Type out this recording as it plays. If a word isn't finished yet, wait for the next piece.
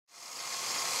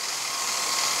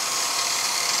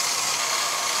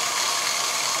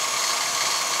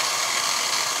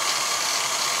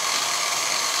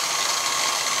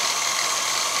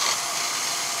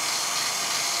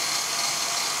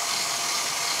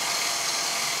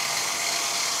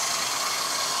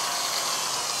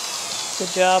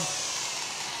Good job.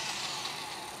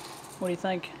 What do you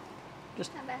think? Just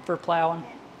for plowing?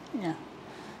 Yeah.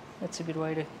 That's a good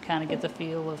way to kind of get the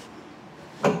feel of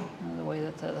the way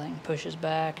that the thing pushes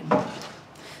back and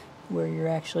where you're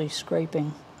actually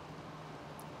scraping.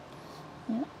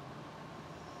 Yeah.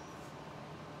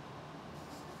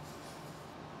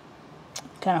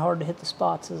 Kind of hard to hit the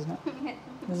spots, isn't it?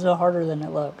 This is harder than it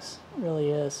looks. It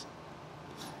really is.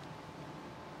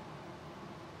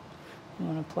 You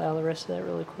want to plow the rest of that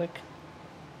really quick?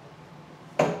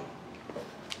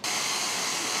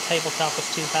 Tabletop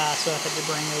was too high, so I had to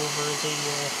bring over the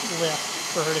lift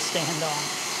for her to stand on.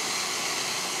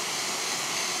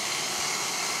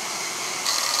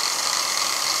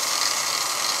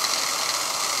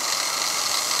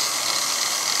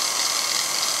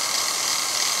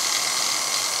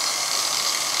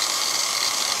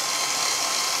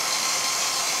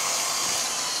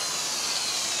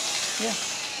 Yeah.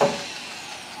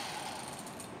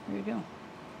 There you go.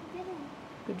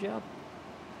 Good job.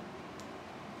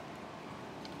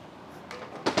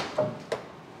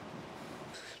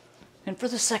 And for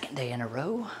the second day in a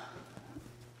row,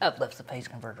 I've left the phase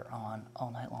converter on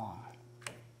all night long.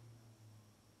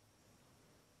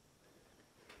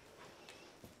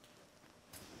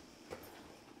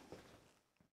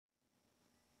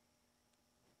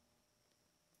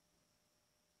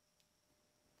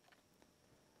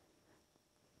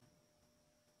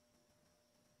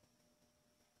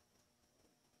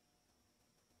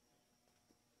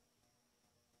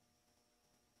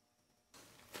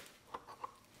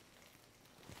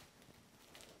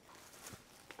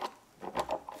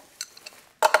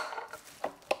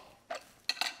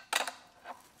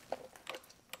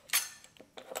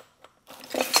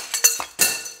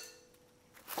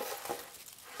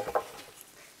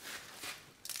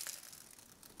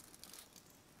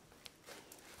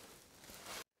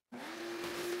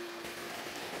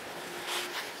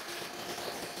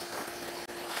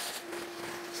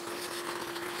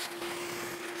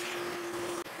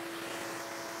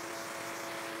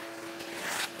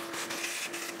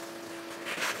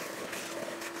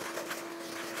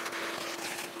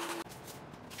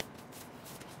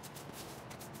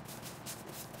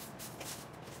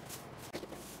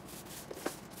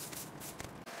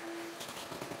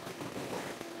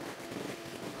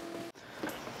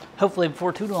 Hopefully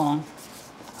before too long,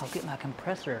 I'll get my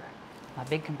compressor, my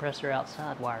big compressor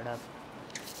outside wired up.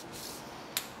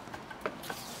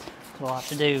 There's a lot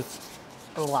to do,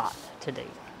 a lot to do.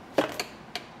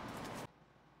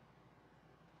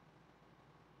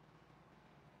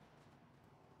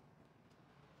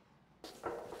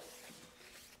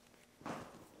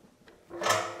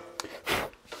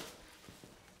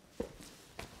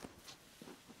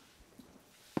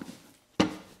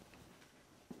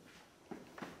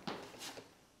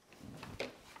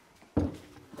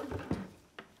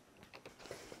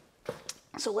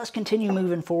 So let's continue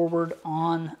moving forward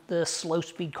on the slow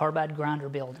speed carbide grinder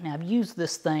build. Now I've used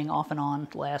this thing off and on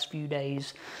the last few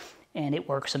days and it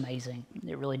works amazing.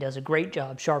 It really does a great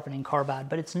job sharpening carbide,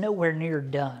 but it's nowhere near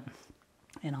done.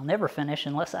 And I'll never finish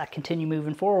unless I continue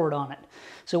moving forward on it.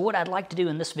 So what I'd like to do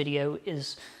in this video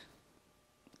is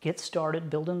get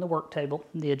started building the work table,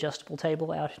 the adjustable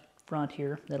table out front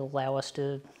here that'll allow us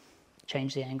to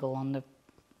change the angle on the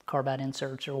carbide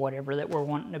inserts or whatever that we're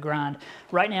wanting to grind.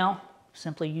 Right now,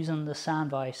 simply using the sine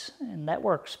vise, and that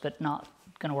works, but not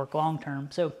going to work long term.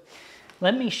 So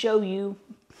let me show you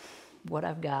what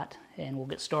I've got and we'll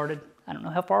get started. I don't know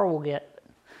how far we'll get.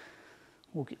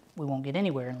 We won't get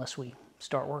anywhere unless we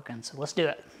start working, so let's do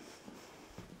it.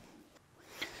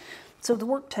 So the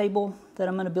work table that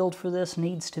I'm going to build for this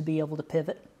needs to be able to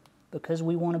pivot because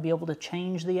we want to be able to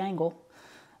change the angle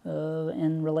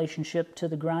in relationship to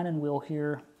the grinding wheel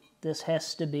here. This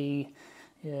has to be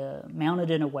mounted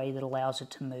in a way that allows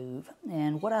it to move.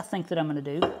 And what I think that I'm going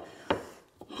to do,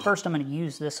 first I'm going to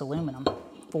use this aluminum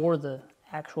for the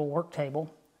actual work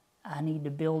table. I need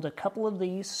to build a couple of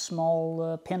these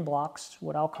small pin blocks,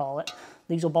 what I'll call it.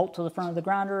 These will bolt to the front of the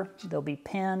grinder. They'll be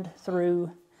pinned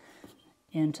through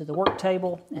into the work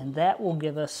table, and that will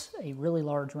give us a really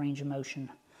large range of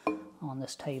motion on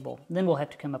this table. Then we'll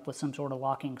have to come up with some sort of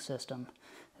locking system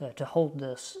to hold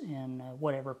this in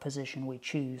whatever position we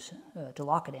choose to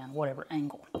lock it in, whatever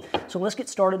angle. So let's get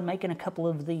started making a couple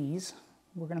of these.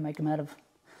 We're going to make them out of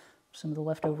some of the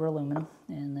leftover aluminum,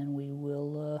 and then we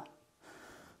will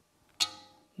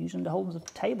use them to hold the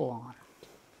table on.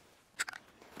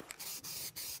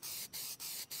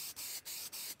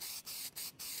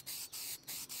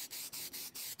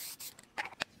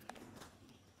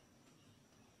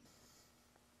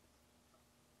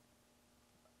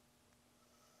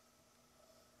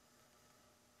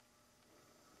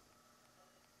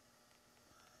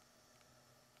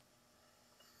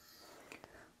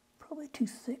 Probably too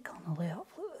thick on the layout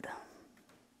fluid.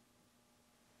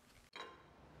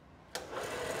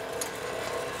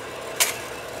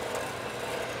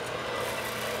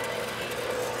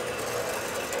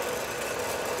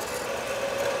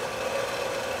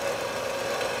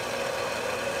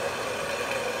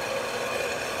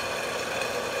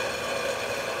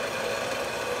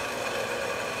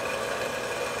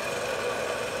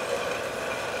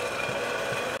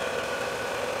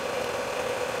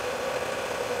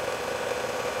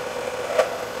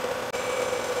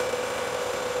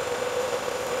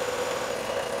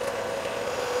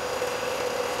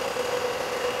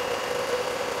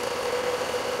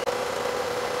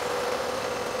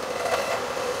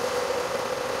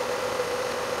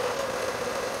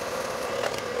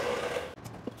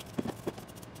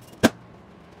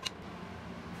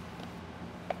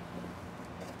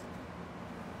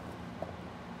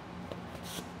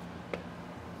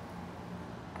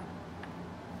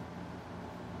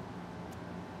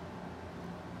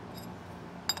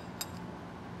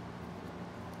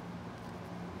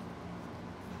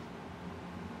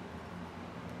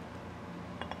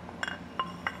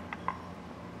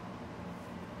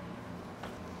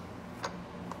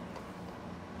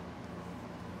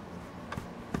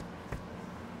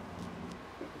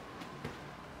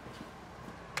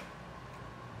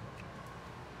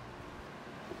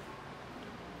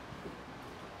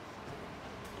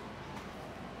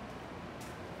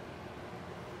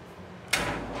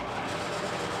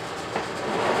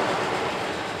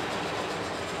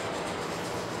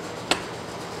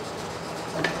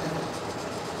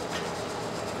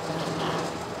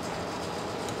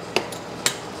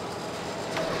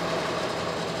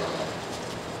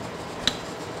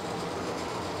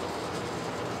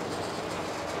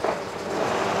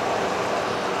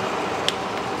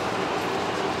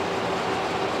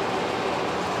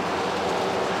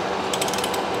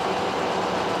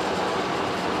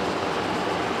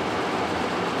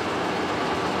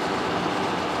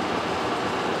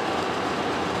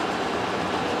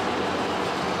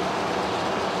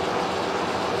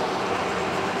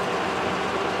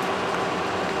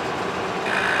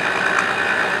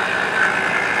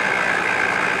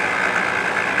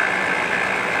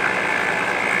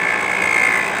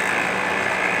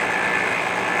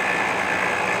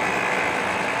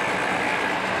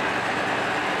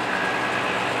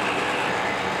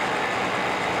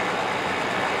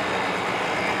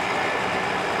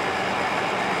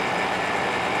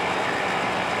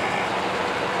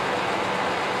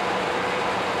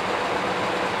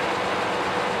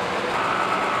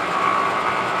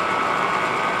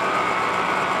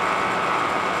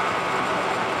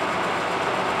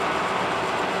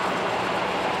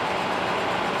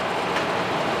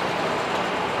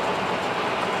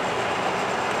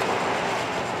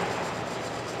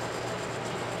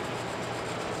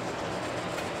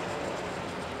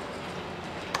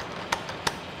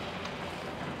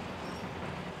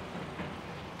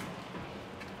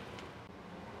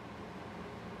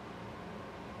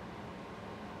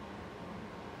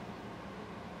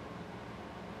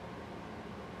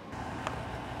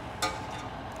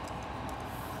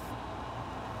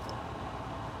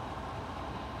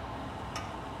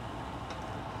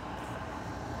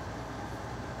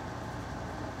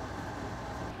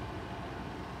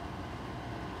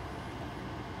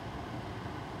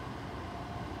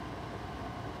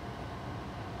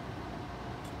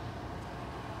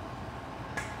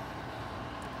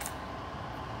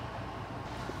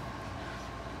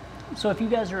 So if you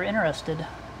guys are interested,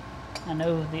 I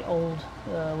know the old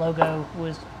logo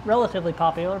was relatively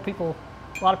popular.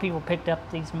 A lot of people picked up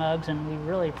these mugs, and we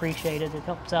really appreciate it. It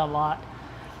helps out a lot.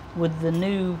 With the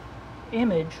new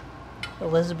image,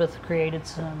 Elizabeth created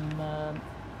some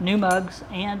new mugs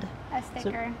and a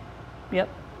sticker. Yep,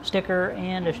 sticker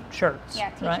and shirts.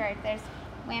 Yeah, t-shirt. Right? There's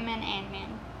women and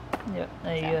men.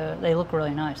 Yep, they look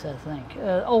really nice, I think.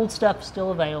 Old stuff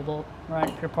still available, right?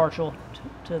 If you're partial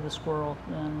to the squirrel,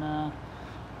 then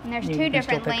and there's two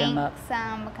different links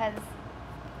because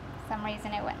for some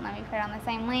reason it wouldn't let me put it on the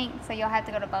same link, so you'll have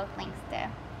to go to both links to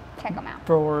check them out.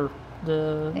 For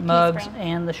the mugs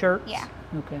and the shirts? Yeah.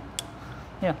 Okay.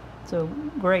 Yeah, so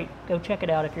great. Go check it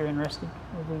out if you're interested.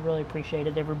 We really appreciate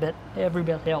it. Every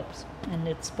bit helps, and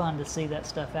it's fun to see that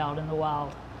stuff out in the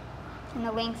wild. And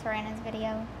the links are in his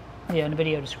video. Yeah, in the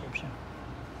video description.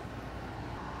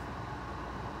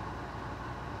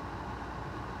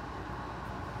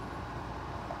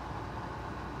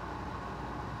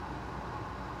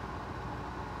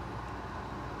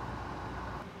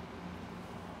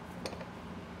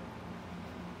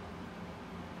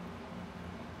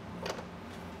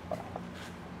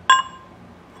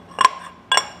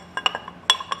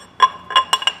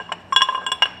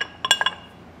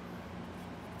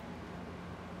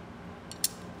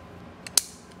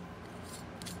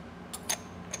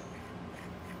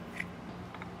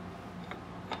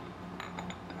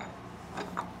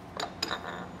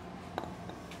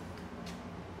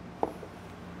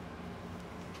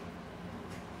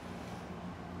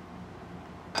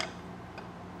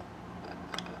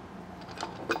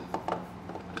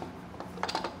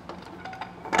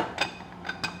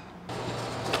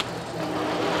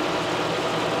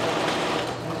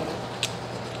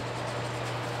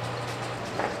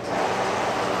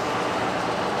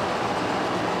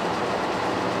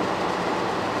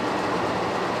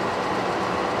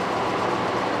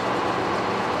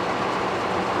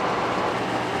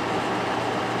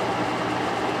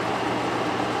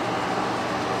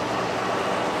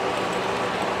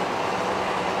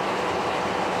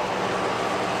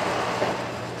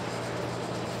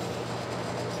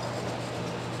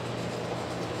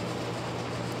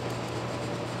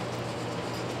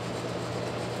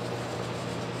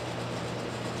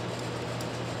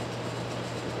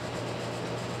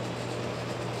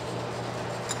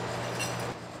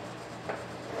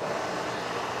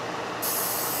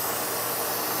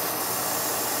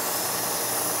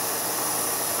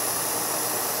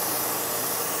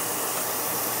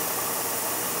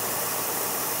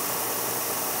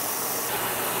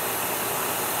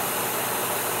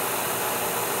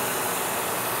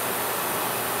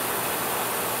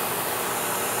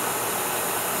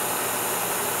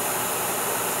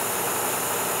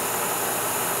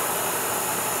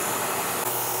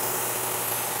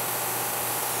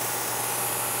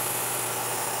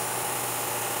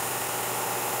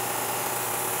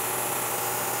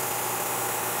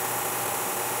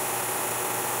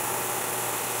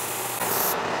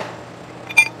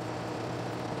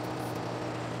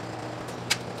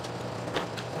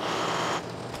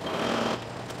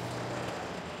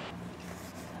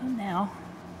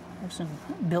 have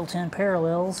some built-in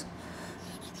parallels,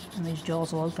 and these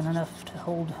jaws will open enough to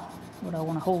hold what I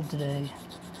want to hold today.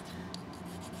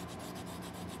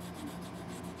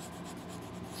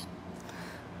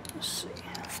 Let's see.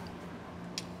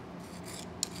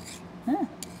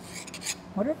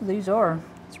 Whatever these are,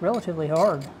 it's relatively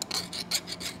hard.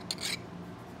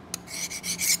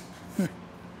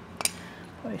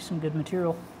 Probably some good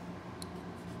material.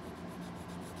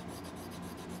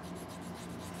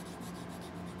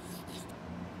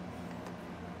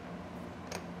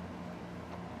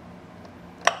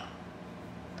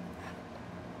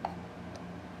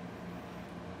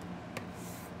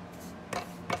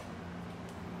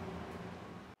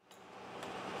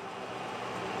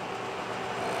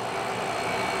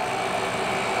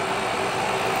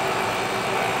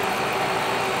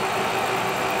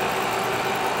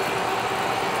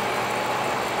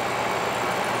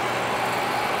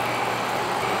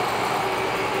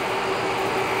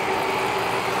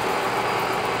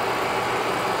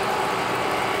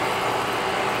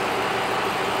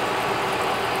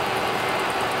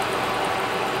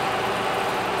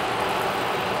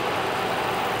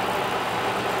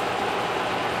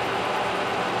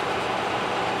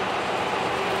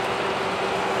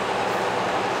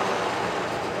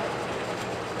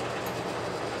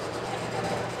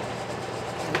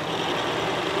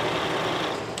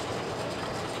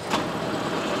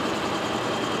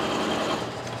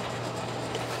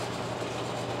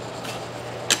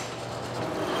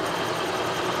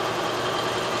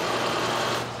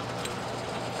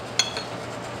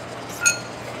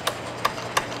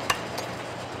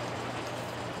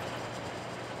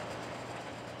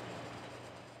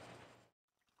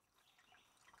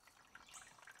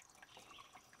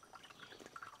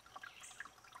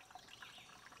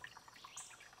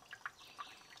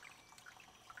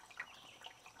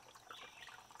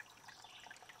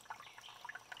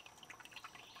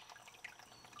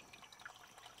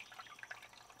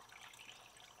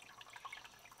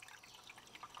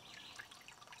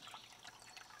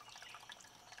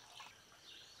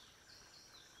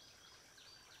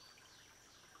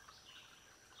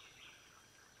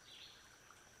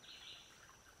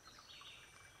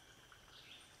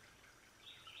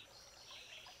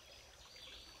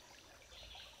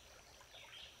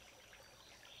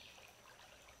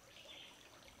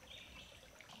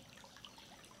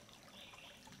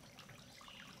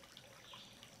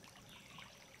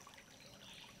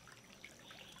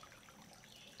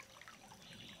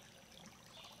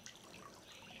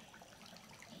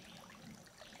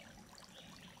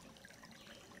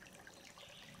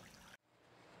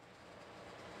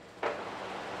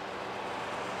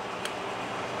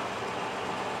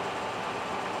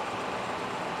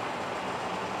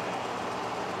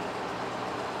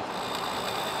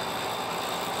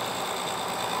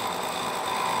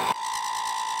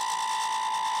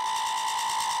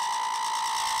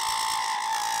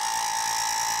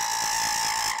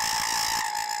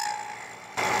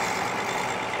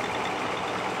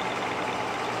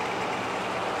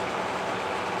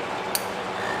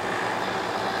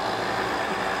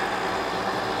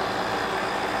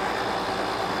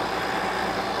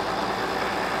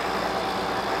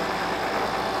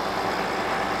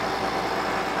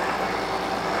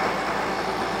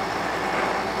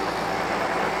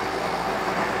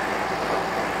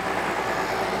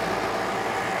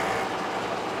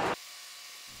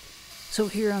 So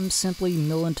here I'm simply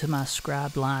milling to my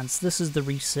scribed lines. This is the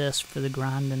recess for the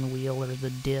grinding wheel or the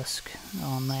disc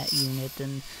on that unit,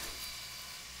 and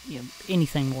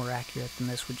anything more accurate than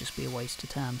this would just be a waste of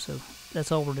time. So that's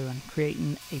all we're doing,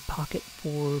 creating a pocket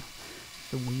for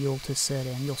the wheel to set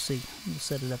in. You'll see, we'll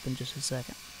set it up in just a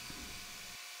second.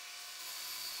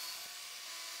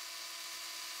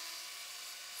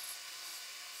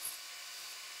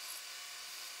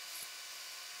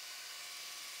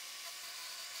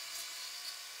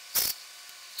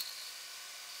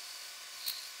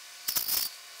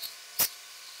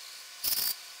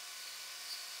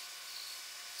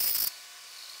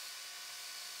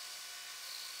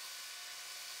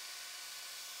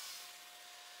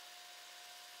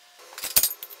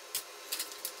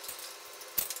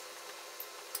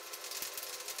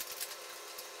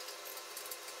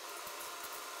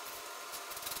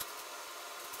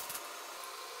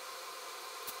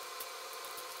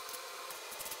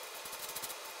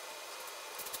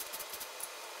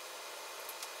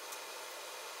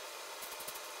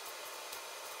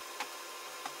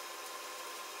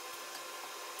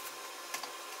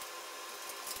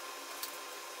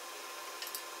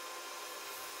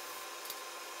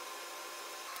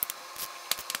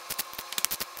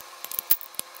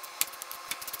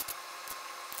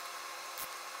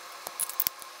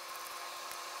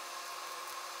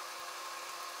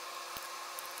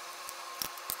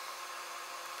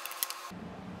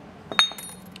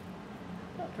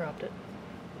 dropped it.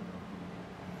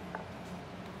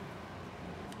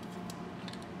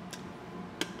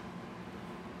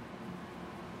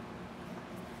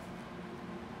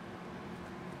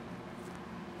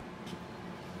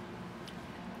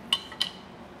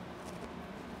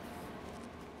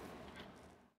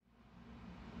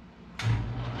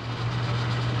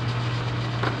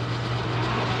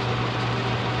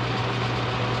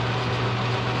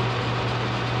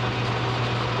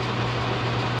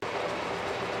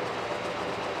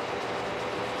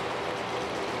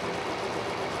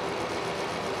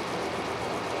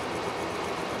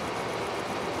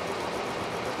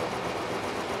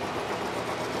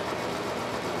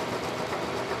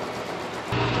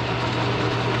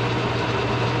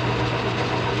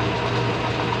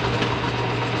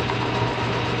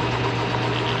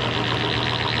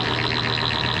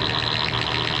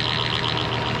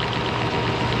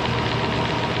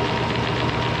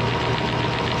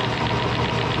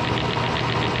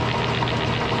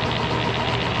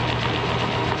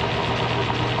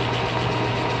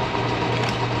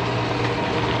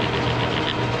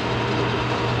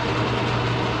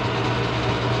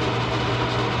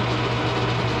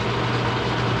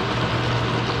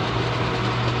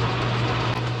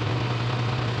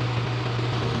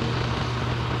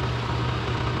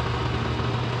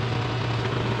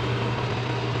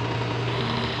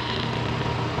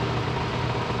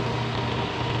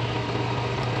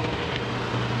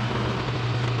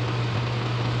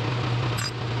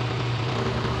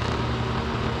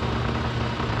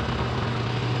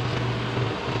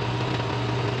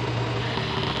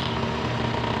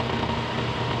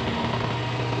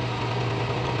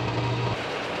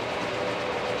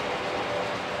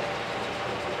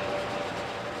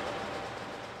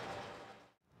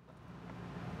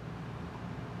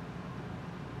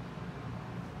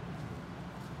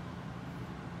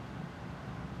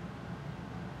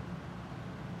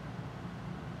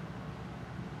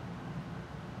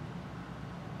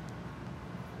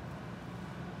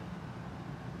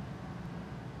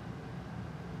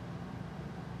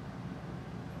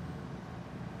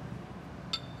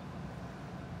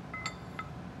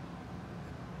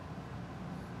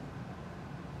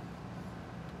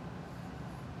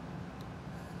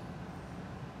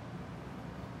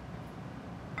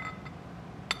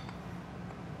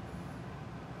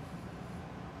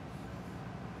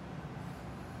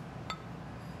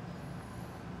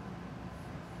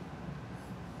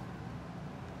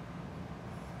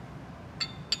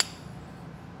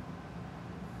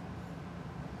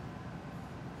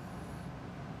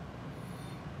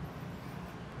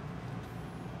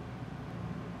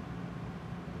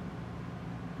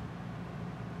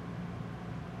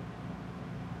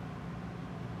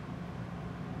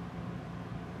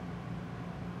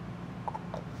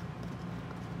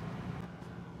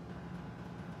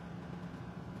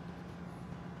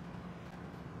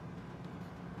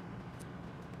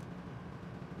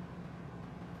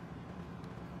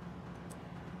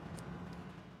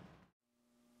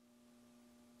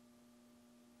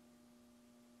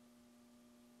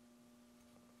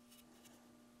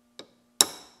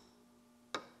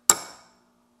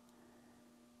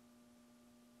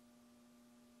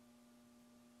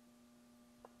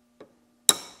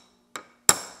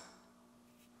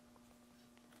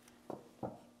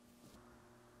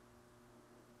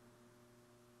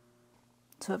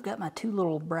 So I've got my two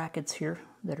little brackets here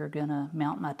that are going to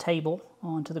mount my table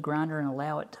onto the grinder and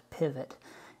allow it to pivot.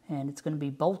 And it's going to be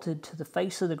bolted to the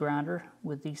face of the grinder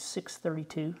with these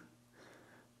 632,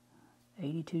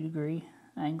 82 degree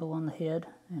angle on the head.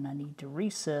 And I need to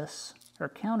recess or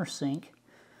countersink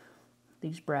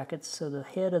these brackets so the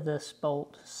head of this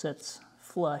bolt sits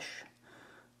flush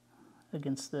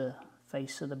against the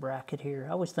face of the bracket here.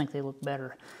 I always think they look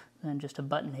better than just a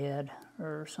button head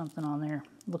or something on there.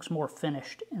 It looks more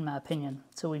finished in my opinion.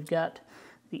 So we've got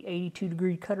the 82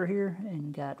 degree cutter here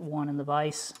and got one in the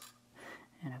vise,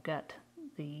 and I've got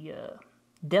the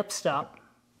depth stop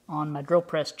on my drill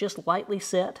press just lightly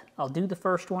set. I'll do the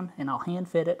first one and I'll hand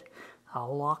fit it.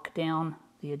 I'll lock down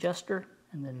the adjuster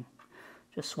and then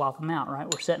just swap them out, right?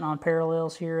 We're setting on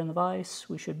parallels here in the vise.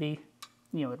 We should be,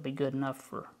 you know, it'd be good enough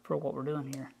for what we're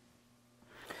doing here.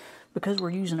 Because we're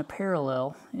using a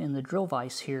parallel in the drill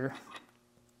vise here,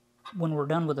 when we're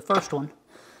done with the first one,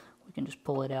 we can just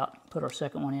pull it out, put our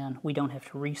second one in. We don't have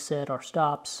to reset our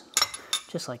stops,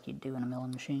 just like you'd do in a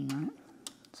milling machine,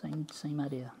 right? Same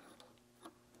idea.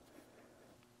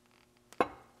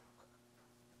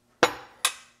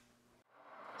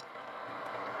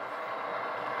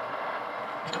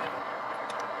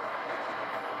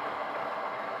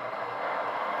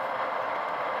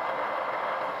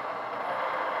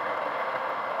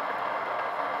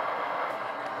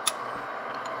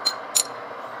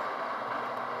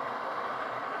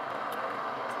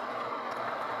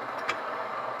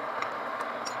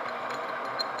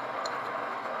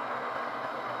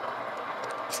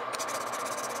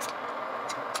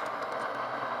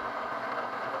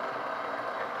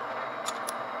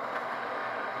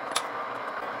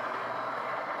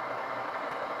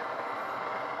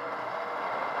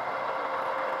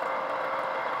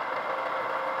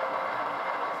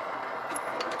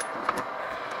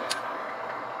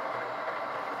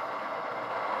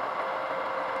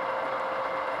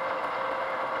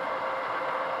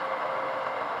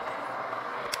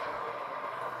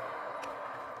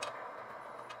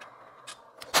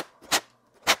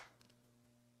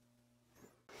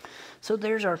 So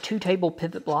there's our 2 table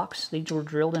pivot blocks. These were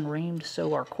drilled and reamed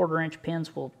so our 1/4-inch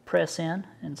pins will press in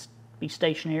and be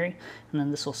stationary, and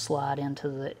then this will slide into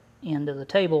the end of the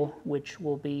table, which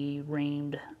will be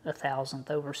reamed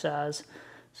 1/1000th oversize,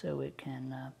 so it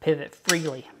can pivot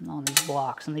freely on these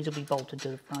blocks, and these will be bolted to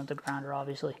the front of the grinder,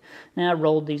 obviously. Now I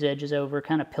rolled these edges over,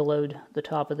 kind of pillowed the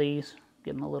top of these,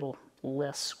 give them a little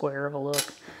less square of a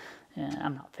look. And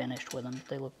I'm not finished with them, but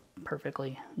they look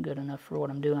perfectly good enough for what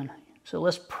I'm doing. So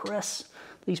let's press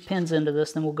these pins into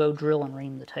this, then we'll go drill and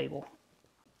ream the table.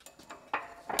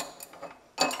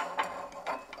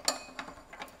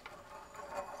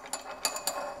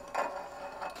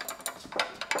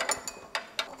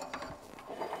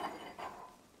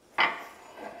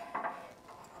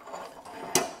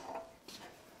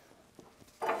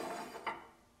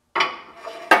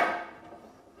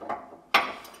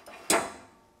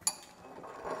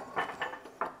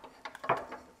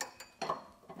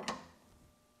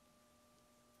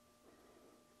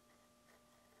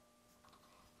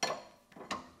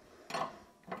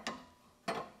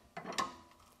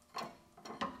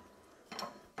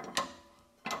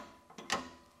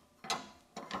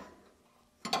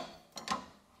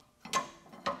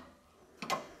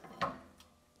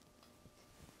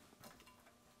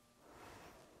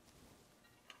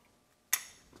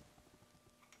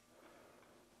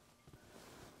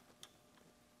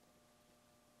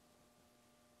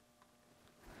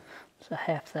 It's a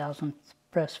 1/2,000th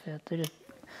press fit.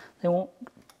 They won't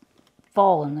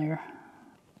fall in there,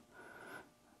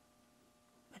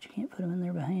 but you can't put them in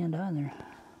there by hand either.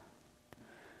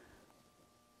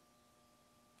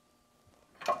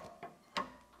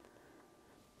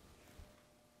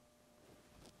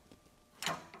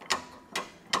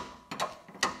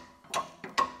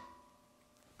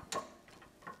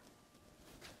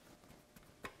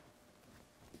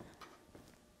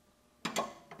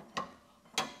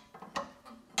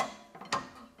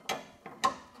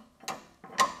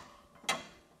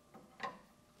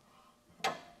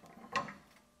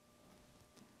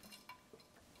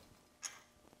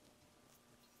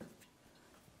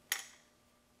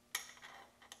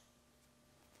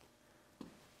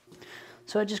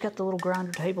 So I just got the little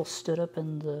grinder table stood up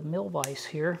in the mill vise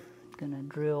here. Gonna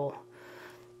drill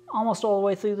almost all the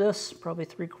way through this, probably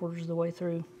 3/4 of the way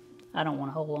through. I don't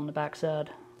want a hole on the back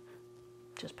side,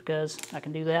 just because I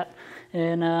can do that.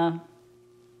 And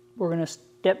we're gonna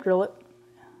step drill it,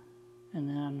 and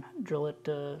then drill it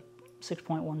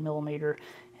 6.1 millimeter,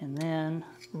 and then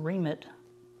ream it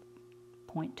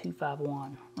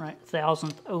 0.251, right?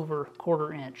 1/1000th over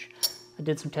 1/4 inch. I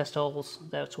did some test holes.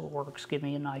 That's what works. Give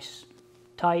me a nice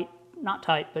tight, not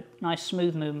tight, but nice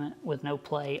smooth movement with no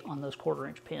play on those 1/4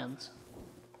 inch pins.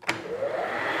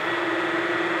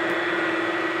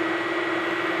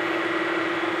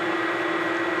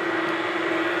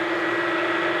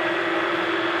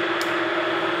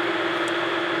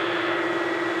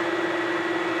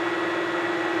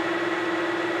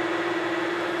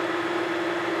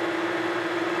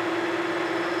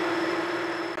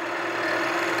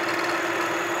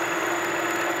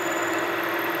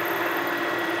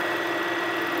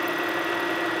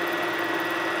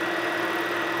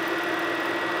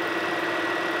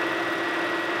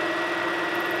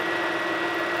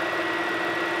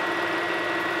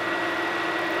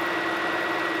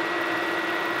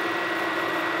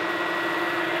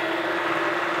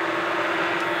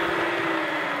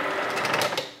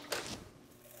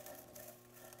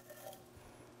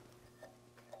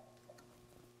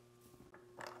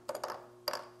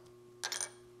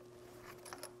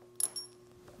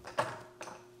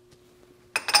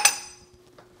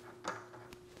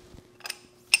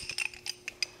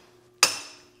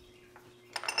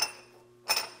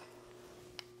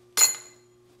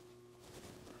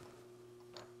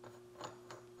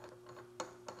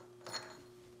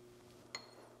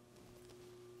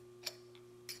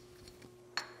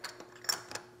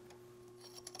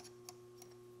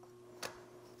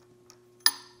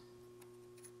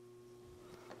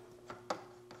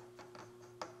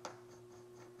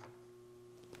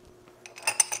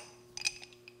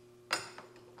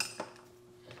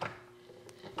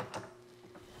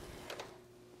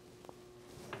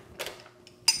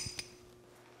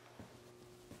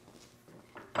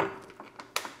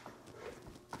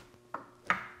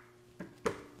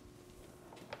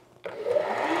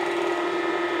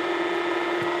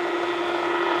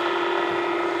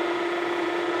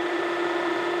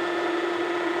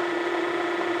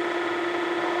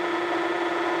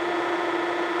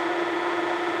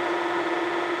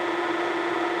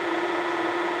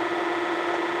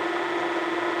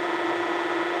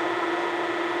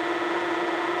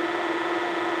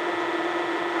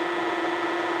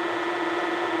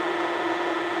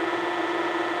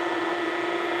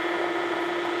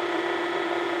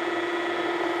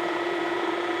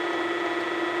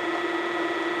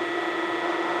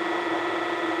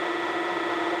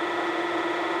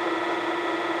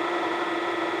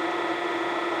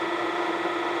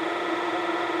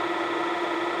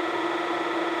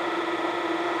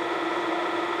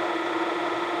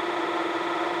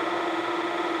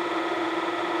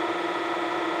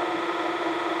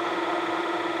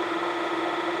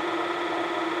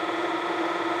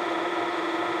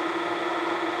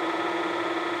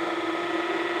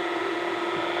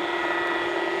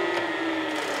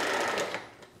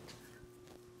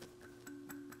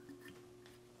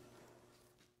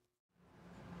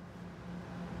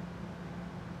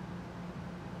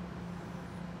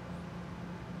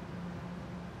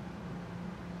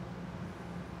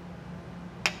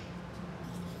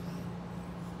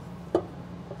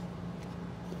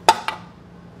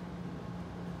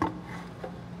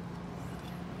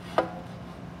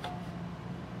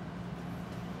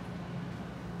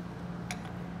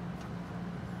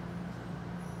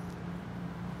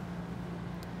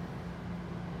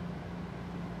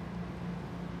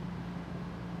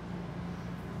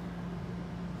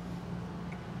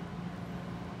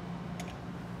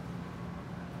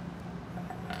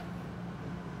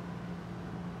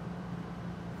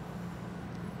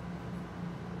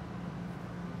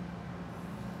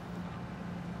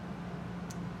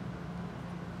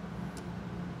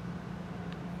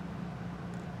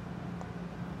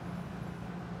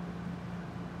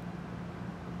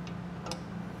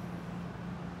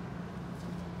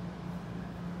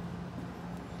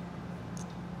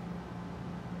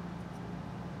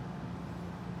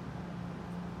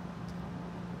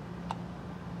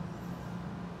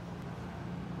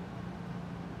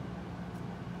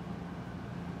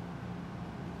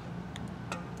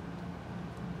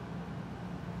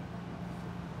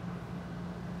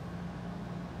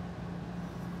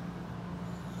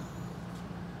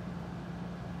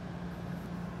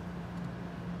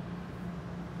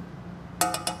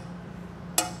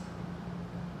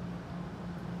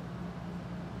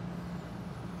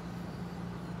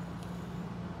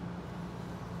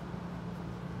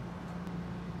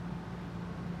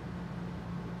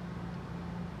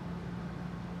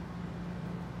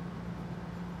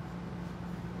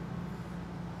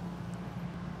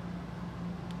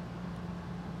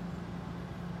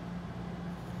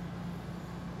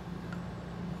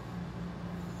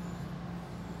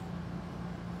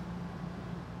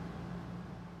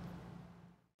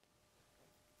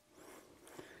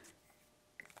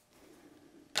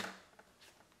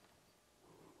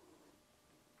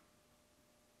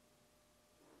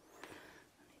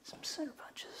 Some center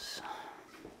punches.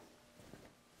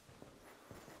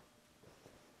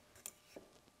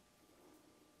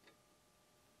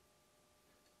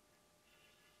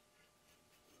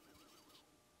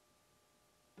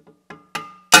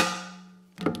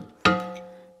 I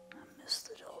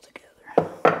missed it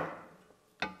altogether.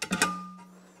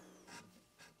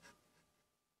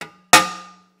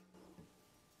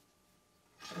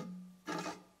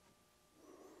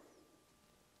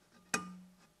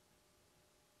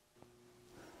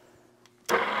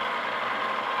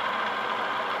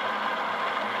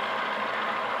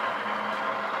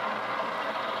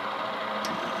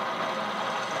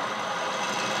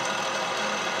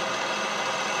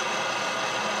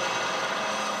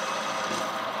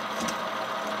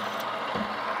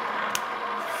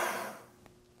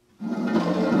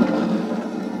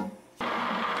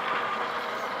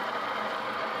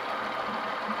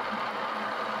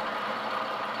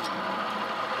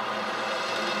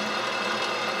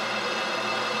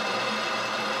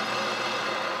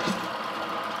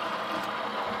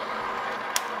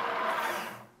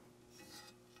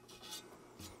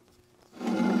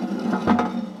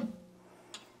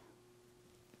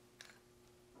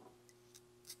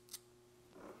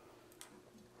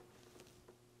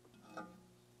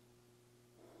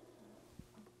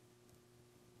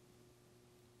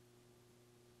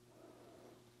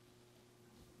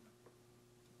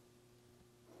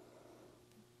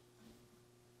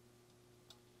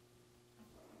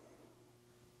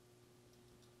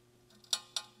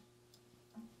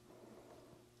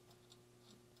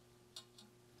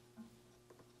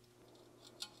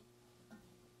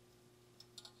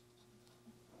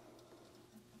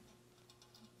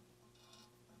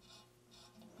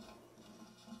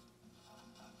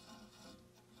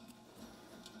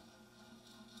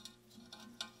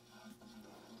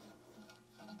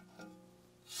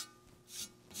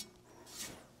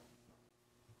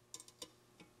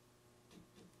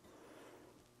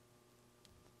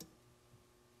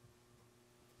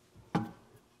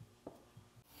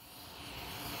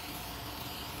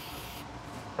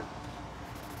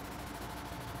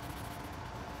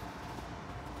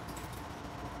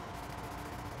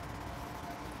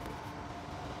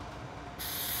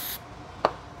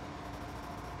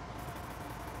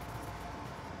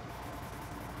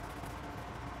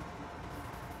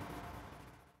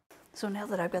 So now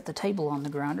that I've got the table on the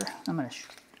grinder, I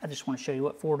just want to show you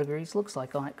what 4 degrees looks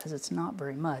like on it, because it's not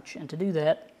very much. And to do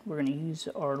that, we're going to use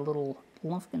our little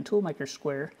Lumpkin Toolmaker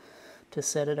square to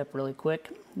set it up really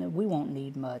quick. Now, we won't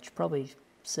need much, probably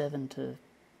 7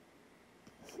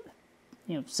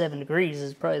 degrees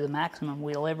is probably the maximum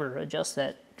we'll ever adjust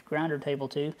that grinder table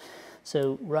to.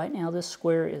 So right now this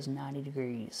square is 90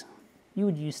 degrees. You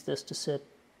would use this to set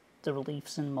the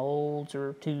reliefs and molds,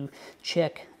 or to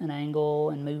check an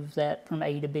angle and move that from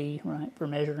A to B, right, for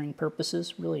measuring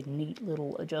purposes. Really neat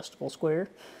little adjustable square.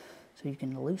 So you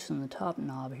can loosen the top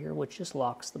knob here, which just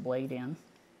locks the blade in.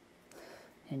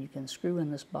 And you can screw in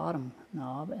this bottom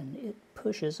knob and it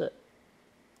pushes it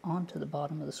onto the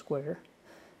bottom of the square,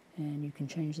 and you can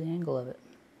change the angle of it.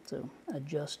 So,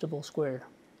 adjustable square.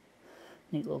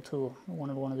 Neat little tool. I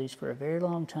wanted one of these for a very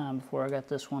long time before I got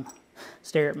this one.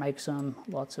 Starrett makes them,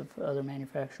 lots of other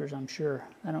manufacturers, I'm sure.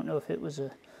 I don't know if it was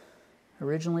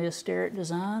originally a Starrett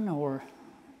design or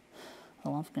a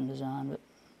Lumpkin design, but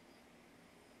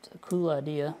it's a cool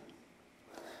idea.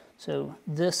 So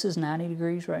this is 90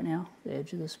 degrees right now, the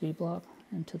edge of this V-block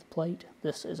into the plate.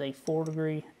 This is a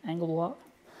 4-degree angle block.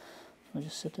 I'll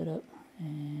just set that up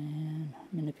and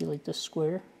manipulate this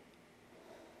square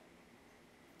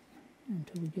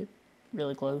until we get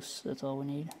really close. That's all we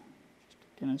need. Just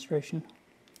a demonstration.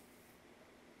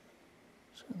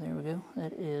 So there we go.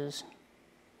 That is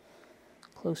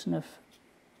close enough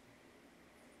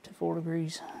to 4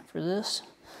 degrees for this.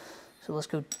 So let's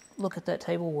go look at that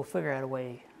table. We'll figure out a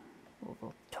way,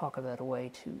 we'll talk about a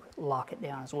way to lock it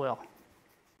down as well.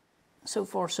 So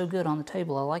far so good on the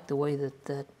table. I like the way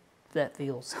that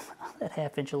feels. That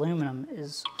 1/2-inch aluminum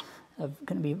is going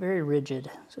to be very rigid.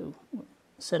 So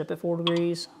set up at 4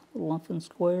 degrees, Lumpkin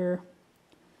square,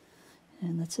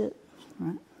 and that's it.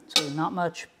 Right? So not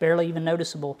much, barely even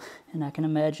noticeable, and I can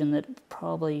imagine that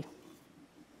probably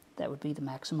that would be the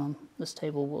maximum this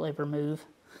table will ever move,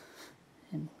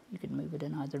 and you can move it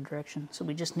in either direction. So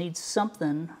we just need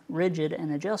something rigid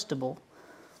and adjustable.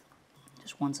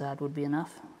 Just one side would be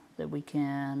enough that we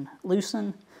can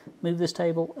loosen, move this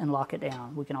table, and lock it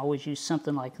down. We can always use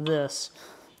something like this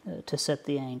to set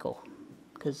the angle,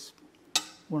 because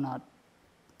we're not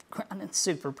grinding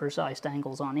super precise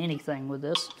angles on anything with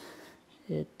this.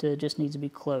 It just needs to be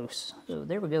close. So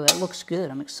there we go. That looks good.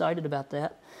 I'm excited about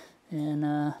that.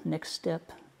 And next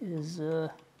step is,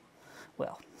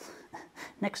 well,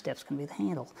 next step's going to be the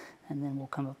handle, and then we'll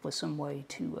come up with some way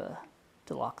to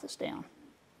lock this down.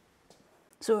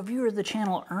 So a viewer of the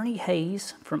channel, Ernie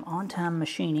Hayes from On Time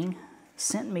Machining,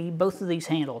 sent me both of these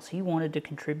handles. He wanted to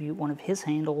contribute one of his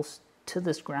handles to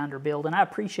this grinder build, and I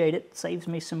appreciate it. It saves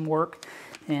me some work,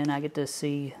 and I get to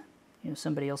see, you know,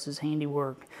 somebody else's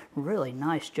handiwork. Really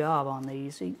nice job on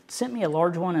these. He sent me a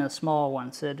large one and a small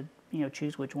one. Said, you know,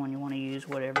 choose which one you want to use,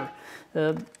 whatever.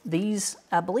 These,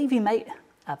 I believe he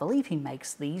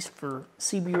makes these for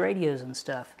CB radios and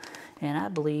stuff. And I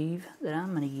believe that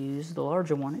I'm going to use the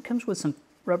larger one. It comes with some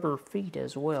rubber feet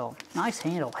as well. Nice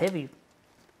handle, heavy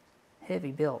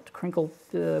built. Crinkle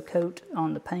coat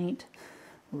on the paint,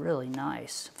 really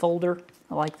nice. Folder,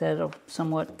 I like that. It'll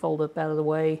somewhat fold up out of the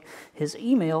way. His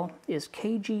email is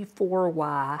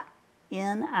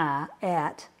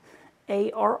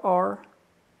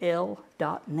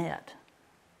kg4yni@arrl.net.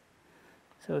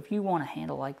 So if you want a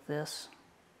handle like this,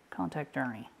 contact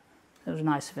Ernie. It was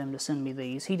nice of him to send me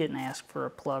these. He didn't ask for a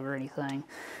plug or anything,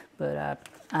 but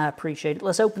I appreciate it.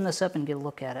 Let's open this up and get a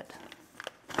look at it.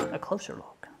 A closer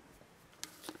look.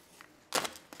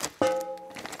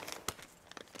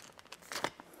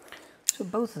 So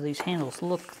both of these handles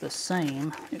look the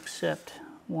same, except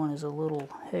one is a little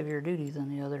heavier duty than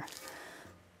the other.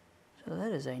 So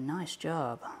that is a nice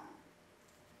job.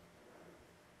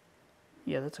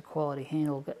 Yeah, that's a quality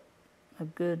handle. Got a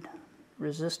good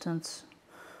resistance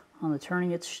on the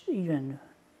turning. It's even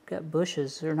got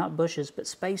bushes, or not bushes, but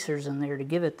spacers in there to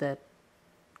give it that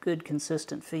good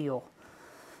consistent feel.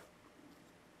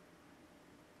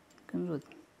 Comes with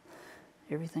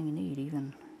everything you need,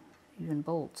 even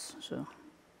bolts, so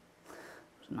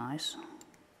it's nice.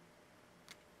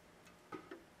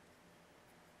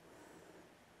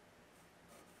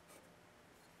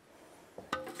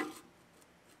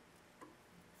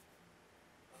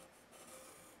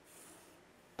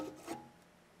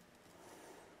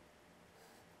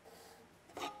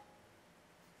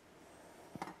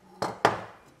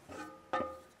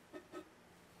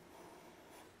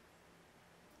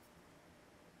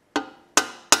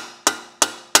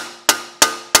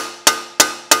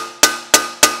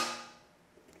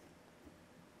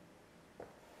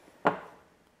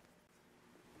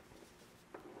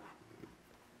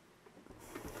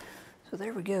 So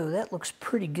there we go. That looks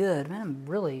pretty good. Man, I'm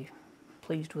really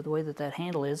pleased with the way that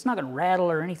handle is. It's not going to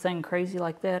rattle or anything crazy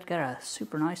like that. Got a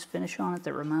super nice finish on it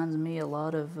that reminds me a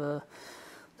lot of the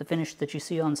finish that you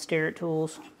see on Starrett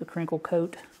tools, the crinkle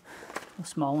coat. The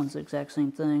small one's the exact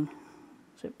same thing,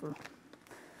 except for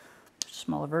just a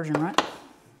smaller version, right?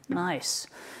 Nice.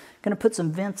 Going to put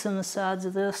some vents in the sides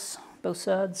of this, both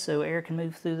sides, so air can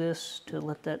move through this to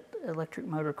let that electric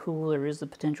motor cool. There is the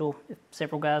potential, if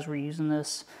several guys were using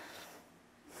this,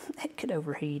 it could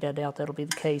overheat. I doubt that'll be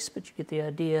the case, but you get the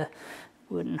idea.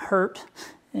 Wouldn't hurt.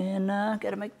 And got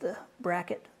to make the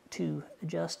bracket to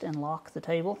adjust and lock the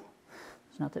table.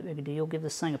 It's not that big a deal. Give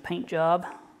this thing a paint job.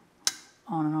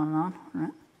 On and on and on. All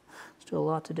right. Still a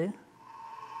lot to do,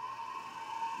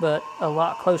 but a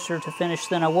lot closer to finish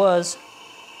than I was.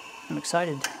 I'm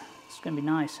excited. It's going to be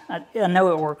nice. I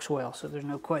know it works well, so there's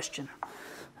no question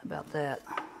about that.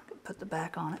 Put the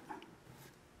back on it.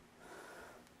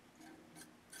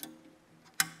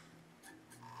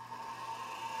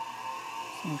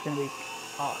 It's going to be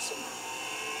awesome.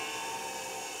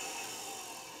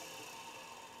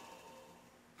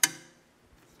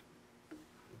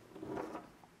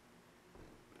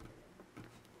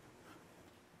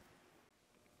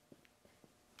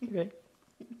 Okay.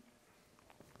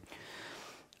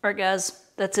 All right, guys,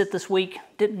 that's it this week.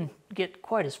 Didn't get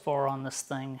quite as far on this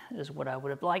thing as what I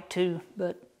would have liked to,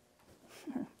 but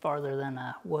farther than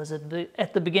I was at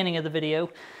the beginning of the video,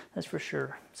 that's for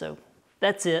sure. So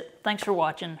that's it. Thanks for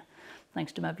watching.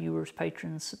 Thanks to my viewers,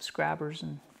 patrons, subscribers,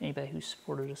 and anybody who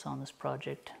supported us on this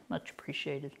project. Much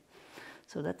appreciated.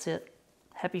 So that's it.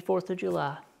 Happy 4th of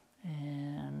July,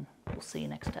 and we'll see you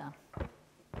next time.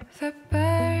 The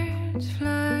birds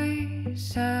fly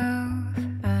south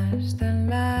as the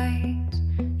light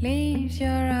leaves your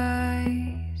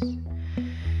eyes.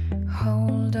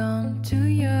 Hold on to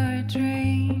your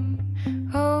dream.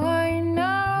 Oh, I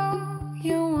know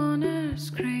you wanna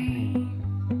scream.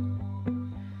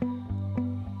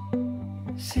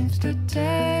 Since the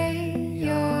day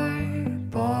you're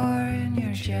born,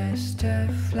 you're just a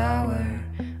flower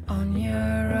on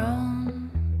your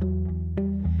own,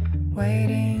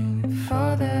 waiting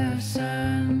for the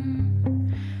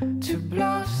sun to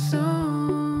blossom,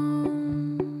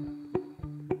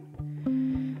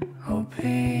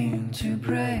 hoping to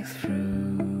break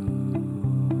through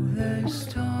the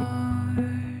storm.